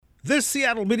This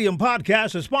Seattle Medium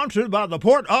podcast is sponsored by the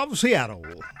Port of Seattle.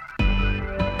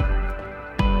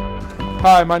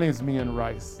 Hi, my name is Mian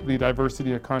Rice, the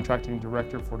Diversity and Contracting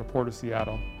Director for the Port of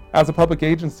Seattle. As a public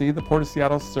agency, the Port of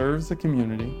Seattle serves the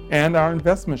community, and our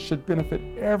investments should benefit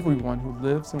everyone who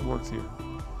lives and works here.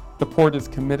 The Port is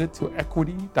committed to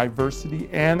equity, diversity,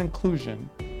 and inclusion,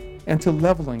 and to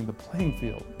leveling the playing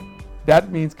field.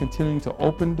 That means continuing to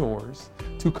open doors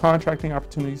to contracting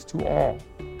opportunities to all,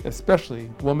 especially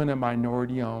women and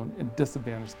minority-owned and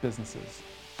disadvantaged businesses.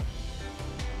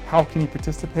 How can you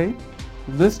participate?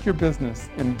 List your business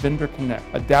in Vendor Connect,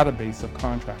 a database of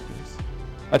contractors.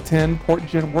 Attend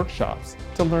PortGen workshops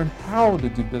to learn how to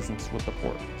do business with the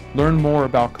Port. Learn more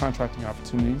about contracting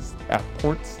opportunities at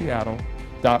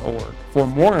portseattle.org. For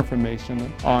more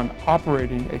information on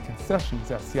operating a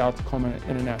concessions at Seattle-Tacoma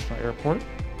International Airport,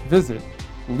 visit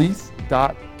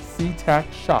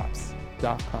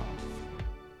lease.ctacshops.com.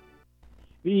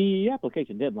 The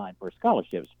application deadline for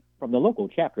scholarships from the local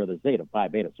chapter of the Zeta Phi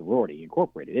Beta Sorority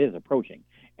Incorporated is approaching,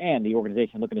 and the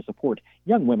organization looking to support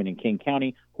young women in King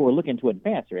County who are looking to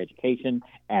advance their education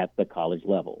at the college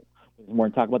level. For more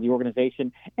to talk about the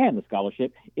organization and the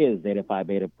scholarship is Zeta Phi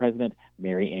Beta President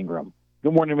Mary Ingram.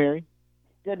 Good morning, Mary.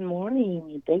 Good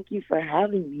morning. Thank you for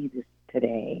having me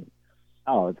today.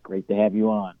 Oh, it's great to have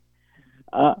you on.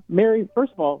 Mary,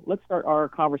 first of all, let's start our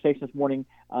conversation this morning.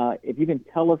 If you can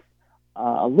tell us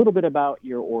a little bit about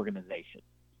your organization.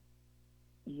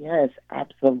 Yes,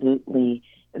 absolutely.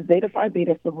 Zeta Phi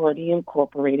Beta Sorority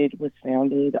Incorporated was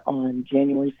founded on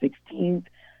January 16th,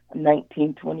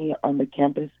 1920 on the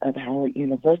campus of Howard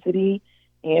University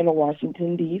in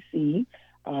Washington, D.C.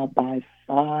 By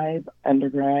 5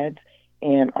 undergrads,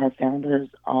 and our founders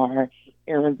are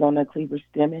Arizona Cleaver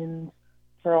Stemmons,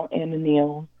 Pearl Anna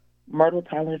Neal, Myrtle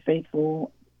Tyler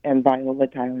Faithful, and Viola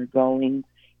Tyler Goings,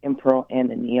 and Pearl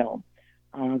Anna Neal.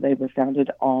 They were founded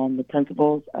on the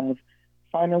principles of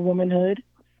finer womanhood,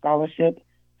 scholarship,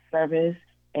 service,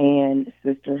 and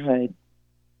sisterhood.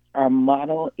 Our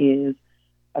model is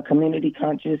a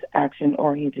community-conscious,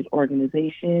 action-oriented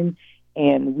organization,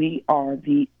 and we are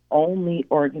the only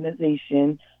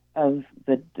organization of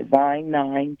the Divine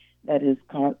Nine that is,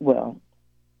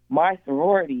 my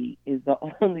sorority is the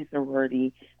only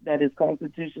sorority that is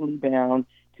constitutionally bound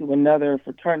to another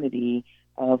fraternity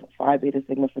of Phi Beta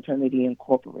Sigma Fraternity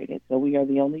Incorporated. So we are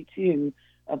the only two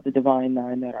of the Divine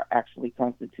Nine that are actually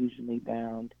constitutionally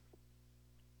bound.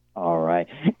 All right.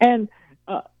 And,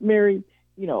 Mary,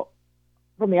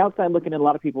 from the outside looking in, a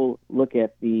lot of people look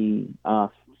at the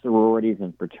sororities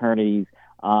and fraternities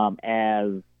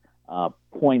as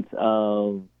points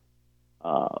of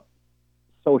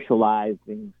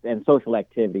socializing and social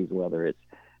activities, whether it's,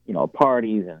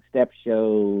 parties and step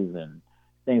shows and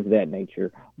things of that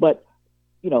nature. But,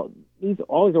 all these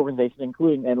organizations,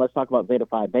 including, and let's talk about Zeta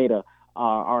Phi Beta,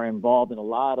 are involved in a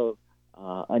lot of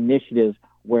initiatives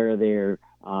where they're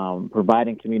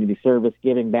providing community service,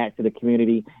 giving back to the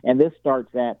community. And this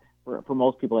starts for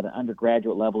most people at an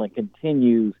undergraduate level and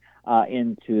continues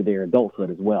into their adulthood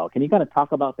as well. Can you kind of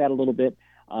talk about that a little bit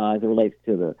as it relates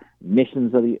to the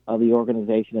missions of the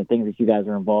organization and things that you guys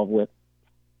are involved with?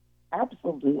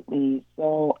 Absolutely.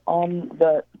 So on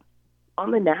the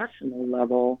national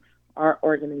level, our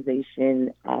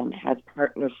organization has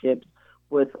partnerships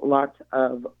with lots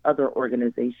of other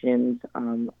organizations,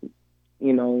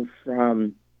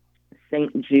 from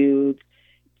St. Jude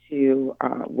to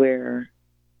where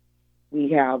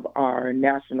we have our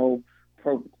national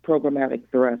programmatic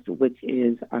thrust, which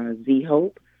is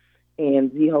Z-Hope.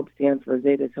 And Z-Hope stands for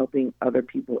Zeta's Helping Other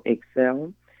People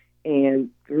Excel.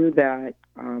 And through that,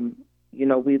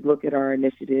 we look at our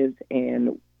initiatives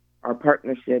and our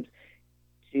partnerships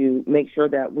to make sure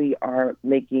that we are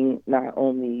making not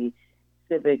only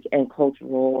civic and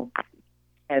cultural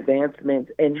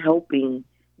advancements and helping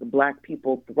the Black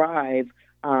people thrive,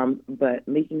 but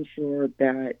making sure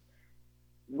that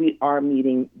we are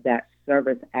meeting that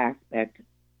service aspect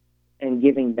and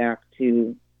giving back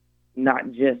to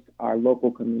not just our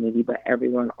local community, but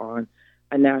everyone on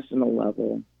a national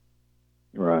level.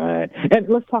 Right. And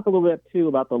let's talk a little bit, too,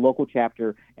 about the local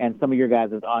chapter and some of your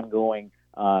guys' ongoing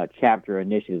chapter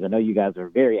initiatives. I know you guys are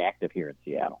very active here in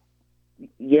Seattle.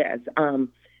 Yes.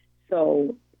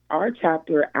 So our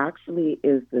chapter actually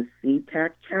is the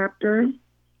CTAC chapter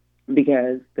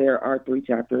because there are 3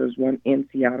 chapters, one in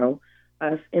Seattle,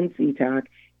 us in CTAC,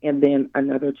 and then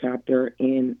another chapter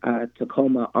in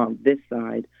Tacoma on this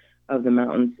side of the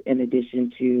mountains, in addition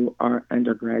to our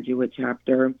undergraduate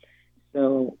chapter.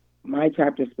 So my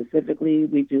chapter specifically,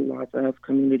 we do lots of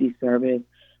community service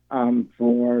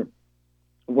for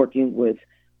working with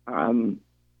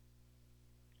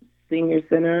senior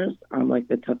centers, like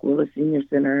the Tukwila Senior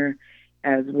Center,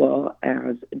 as well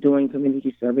as doing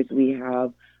community service. We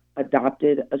have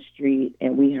adopted a street,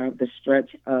 and we have the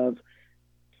stretch of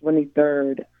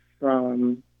 23rd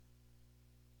from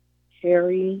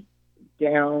Cherry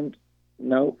down,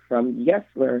 no, from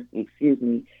Yesler,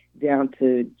 down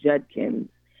to Judkins.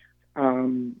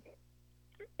 And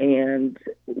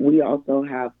we also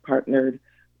have partnered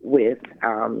with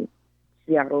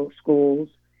Seattle schools,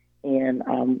 and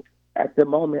at the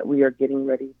moment we are getting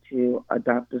ready to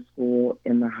adopt a school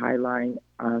in the Highline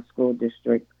School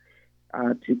District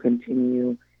to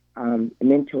continue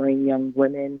mentoring young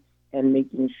women and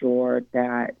making sure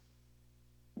that,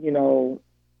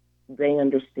 they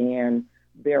understand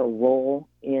their role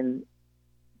in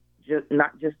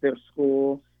not just their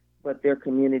school, but their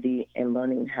community, and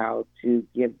learning how to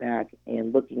give back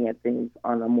and looking at things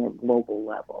on a more global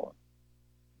level.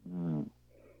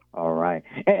 All right.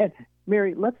 And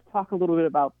Mary, let's talk a little bit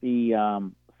about the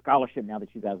scholarship now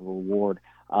that you guys will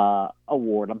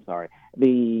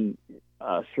the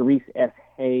Shareece S.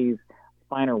 Hayes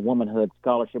Finer Womanhood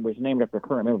Scholarship, which is named after a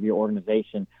current member of your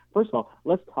organization. First of all,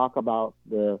 let's talk about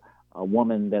the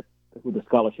woman who the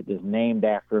scholarship is named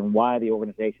after, and why the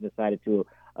organization decided to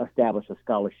establish a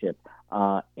scholarship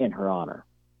in her honor.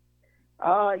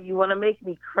 Oh, you want to make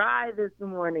me cry this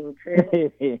morning, Chris.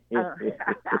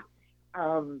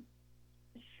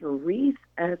 Shareece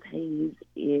S. Hayes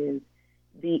is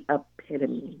the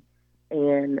epitome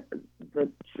and the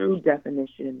true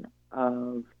definition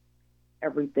of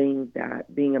everything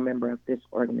that being a member of this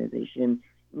organization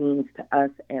means to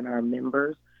us and our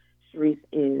members. Shareece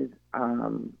is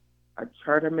a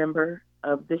charter member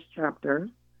of this chapter.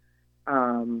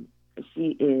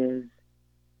 She is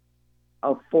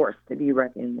a force to be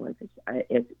reckoned with.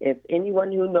 If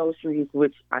anyone who knows Shareece,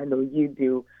 which I know you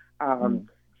do,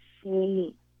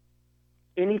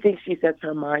 anything she sets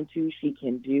her mind to, she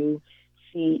can do.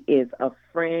 She is a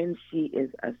friend. She is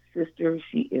a sister.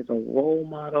 She is a role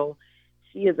model.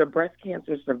 She is a breast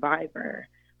cancer survivor.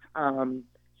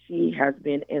 She has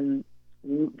been in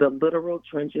the literal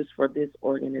trenches for this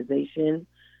organization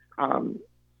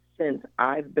since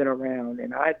I've been around,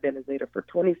 and I've been a Zeta for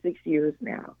 26 years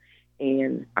now.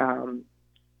 And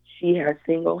she has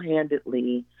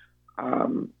single-handedly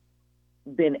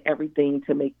been everything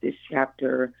to make this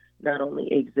chapter not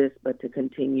only exist, but to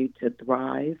continue to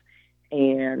thrive.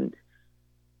 And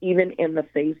even in the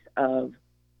face of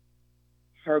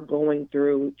her going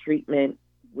through treatment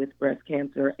with breast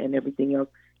cancer and everything else,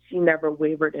 she never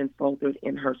wavered and faltered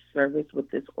in her service with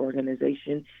this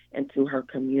organization and to her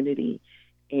community.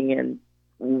 And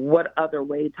what other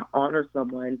way to honor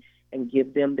someone and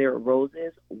give them their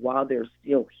roses while they're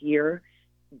still here,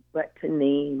 but to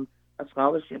name a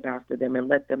scholarship after them and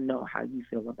let them know how you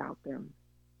feel about them.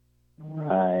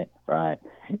 Right.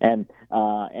 And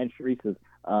Shareece is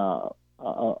a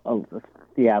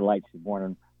Seattleite. She's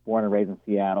born and raised in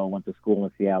Seattle, went to school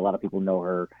in Seattle. A lot of people know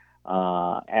her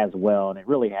as well, and it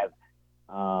really has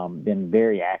been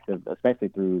very active, especially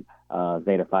through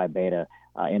Zeta Phi Beta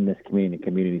in this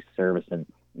community service. And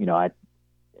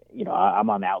I'm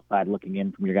on the outside looking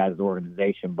in from your guys'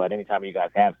 organization, but anytime you guys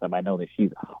have some, I know that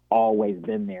she's always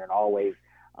been there and always.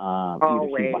 Either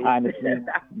she's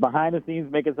behind the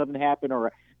scenes making something happen,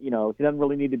 or she doesn't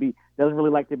really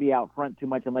like to be out front too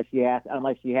much unless she has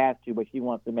to, but she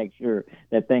wants to make sure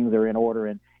that things are in order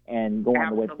and going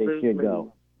the way that they should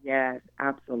go. Yes,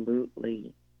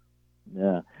 absolutely.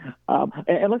 Yeah.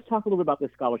 And let's talk a little bit about this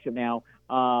scholarship now.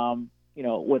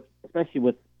 Especially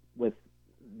with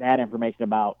that information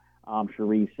about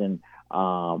Shareece and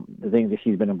the things that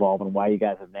she's been involved in, why you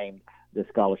guys have named this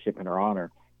scholarship in her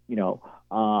honor.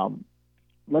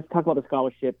 Let's talk about the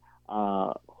scholarship.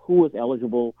 Who is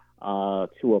eligible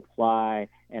to apply,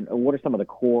 and what are some of the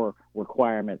core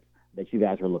requirements that you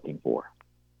guys are looking for?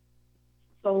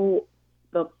 So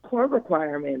the core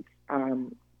requirements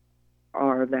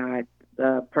are that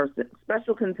the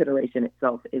special consideration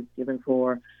itself is given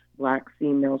for Black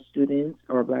female students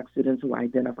or Black students who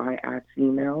identify as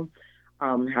female,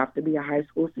 have to be a high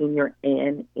school senior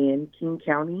and in King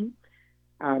County.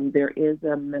 There is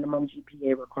a minimum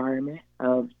GPA requirement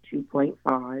of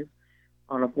 2.5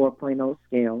 on a 4.0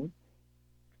 scale.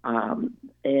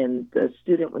 And the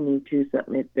student will need to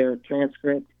submit their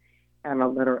transcript and a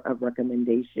letter of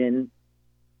recommendation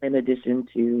in addition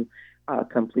to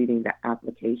completing the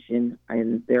application.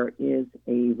 And there is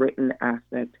a written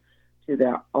aspect to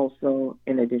that also,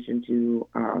 in addition to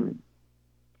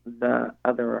the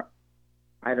other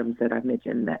items that I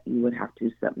mentioned that you would have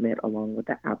to submit along with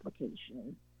the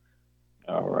application.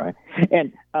 All right.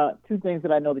 And two things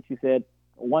that I know that you said.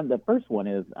 The first one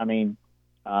is,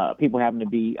 people having to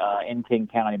be in King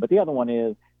County, but the other one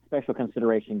is special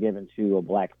consideration given to a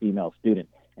black female student.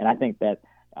 And I think that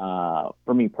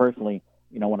for me personally,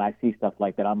 when I see stuff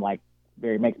like that, I'm like,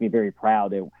 makes me very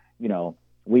proud that,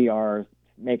 we are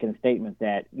making statements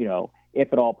that,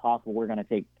 if at all possible, we're going to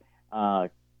take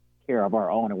care of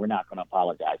our own and we're not going to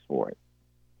apologize for it.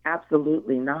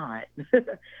 Absolutely not.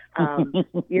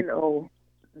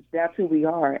 That's who we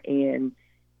are. And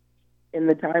in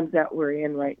the times that we're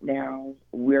in right now,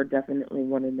 we're definitely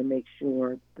wanting to make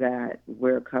sure that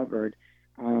we're covered.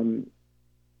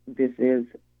 This is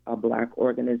a black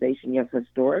organization, yes,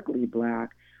 historically black,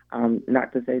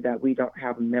 not to say that we don't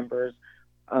have members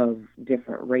of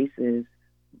different races,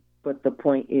 but the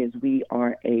point is we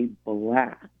are a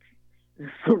black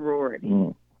sorority.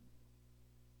 Mm.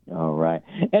 All right.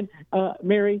 And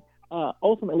Mary,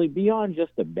 ultimately, beyond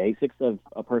just the basics of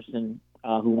a person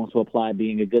who wants to apply,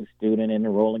 being a good student and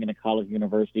enrolling in a college or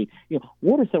university,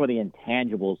 what are some of the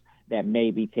intangibles that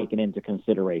may be taken into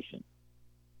consideration?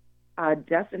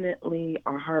 Definitely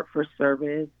a heart for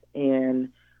service and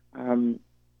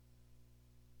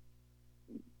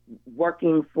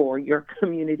working for your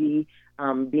community,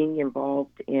 being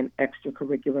involved in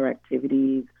extracurricular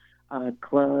activities,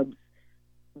 clubs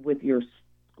with your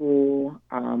school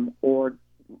or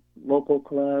local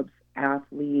clubs,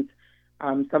 athletes,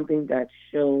 something that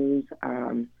shows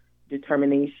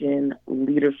determination,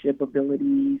 leadership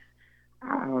abilities.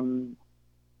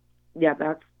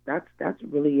 That's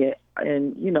really it.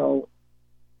 And,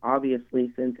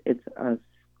 obviously, since it's a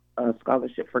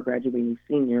scholarship for graduating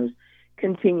seniors,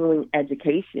 continuing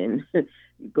education,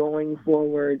 going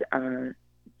forward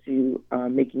to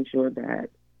making sure that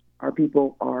our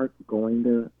people are going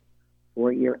to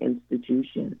four-year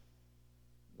institutions.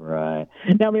 Right.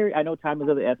 Now, Mary, I know time is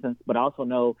of the essence, but I also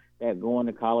know that going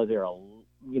to college, there are,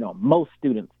 most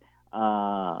students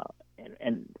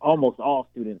and almost all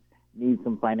students need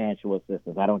some financial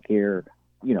assistance. I don't care,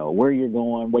 where you're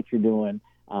going, what you're doing,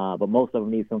 but most of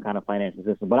them need some kind of financial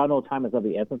assistance. But I know time is of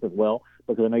the essence as well,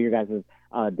 because I know your guys'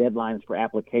 deadlines for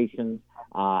applications,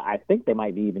 I think they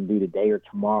might be even due today or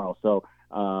tomorrow. So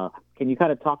can you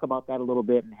kind of talk about that a little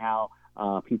bit and how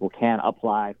people can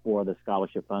apply for the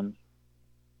scholarship funds?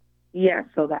 Yeah,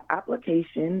 so the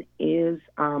application is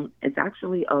it's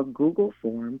actually a Google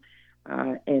form,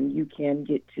 and you can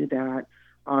get to that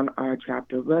on our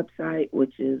chapter website,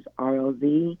 which is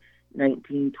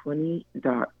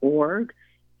rlz1920.org,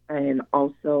 and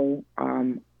also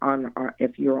on our,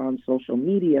 if you're on social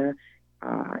media,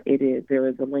 there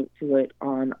is a link to it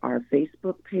on our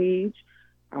Facebook page,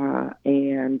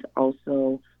 and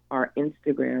also our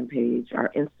Instagram page. Our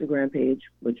Instagram page,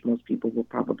 which most people will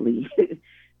probably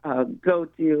go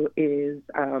to, is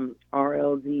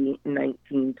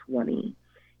RLZ1920,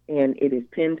 and it is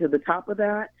pinned to the top of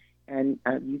that, and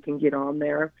you can get on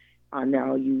there.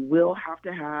 Now, you will have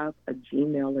to have a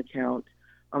Gmail account,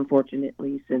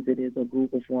 unfortunately, since it is a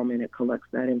Google form and it collects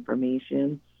that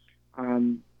information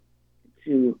to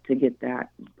get that.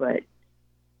 But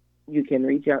you can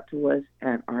reach out to us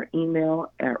at our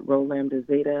email at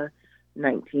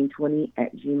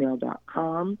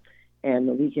rolambdazeta1920@gmail.com.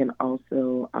 And we can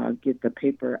also get the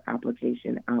paper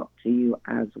application out to you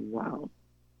as well.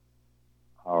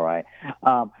 All right.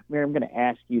 Mary, I'm going to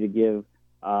ask you to give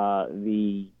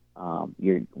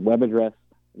your web address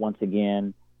once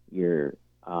again, your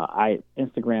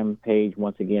Instagram page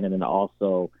once again, and then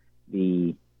also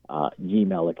the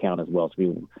Gmail account as well, so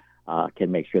we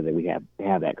can make sure that we have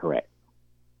that correct.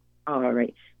 All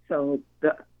right. So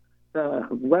the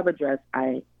web address,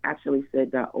 I actually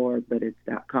said .org, but it's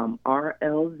 .com,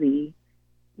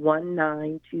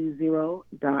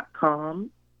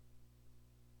 rlz1920.com.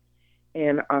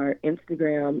 And our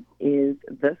Instagram is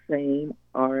the same,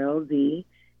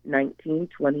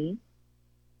 rlz1920.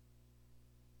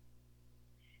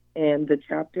 And the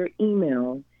chapter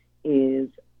email is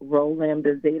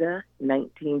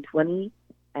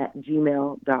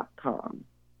rolambdazeta1920@gmail.com.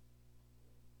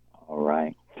 All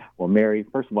right. Well, Mary,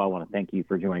 first of all, I want to thank you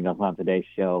for joining us on today's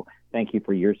show. Thank you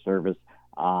for your service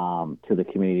to the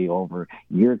community over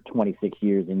your 26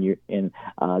 years in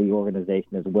the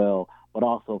organization as well, but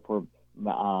also for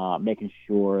making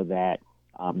sure that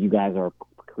you guys are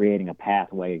creating a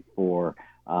pathway for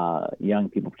young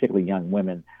people, particularly young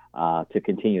women, to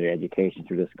continue their education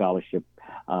through the scholarship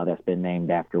that's been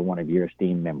named after one of your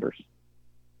esteemed members.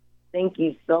 Thank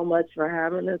you so much for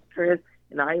having us, Chris.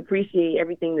 And I appreciate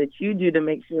everything that you do to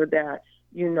make sure that,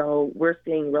 we're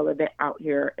staying relevant out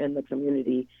here in the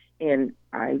community. And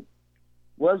I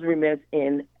was remiss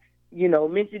in,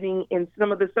 mentioning in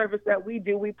some of the service that we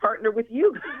do, we partner with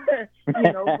you,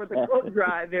 for the coat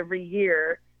drive every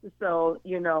year. So,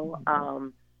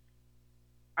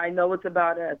 I know it's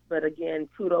about us, but again,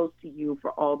 kudos to you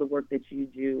for all the work that you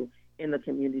do in the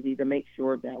community to make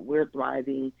sure that we're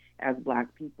thriving as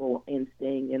Black people and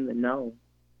staying in the know.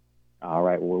 All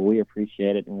right. Well, we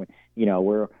appreciate it, and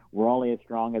we're only as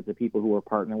strong as the people who are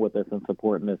partnering with us and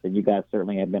supporting us. And you guys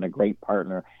certainly have been a great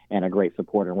partner and a great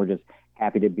supporter. And we're just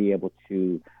happy to be able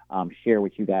to share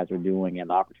what you guys are doing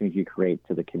and the opportunities you create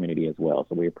to the community as well.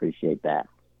 So we appreciate that.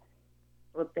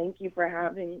 Well, thank you for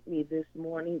having me this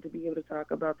morning to be able to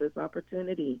talk about this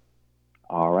opportunity.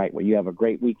 All right. Well, you have a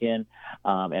great weekend,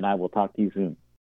 and I will talk to you soon.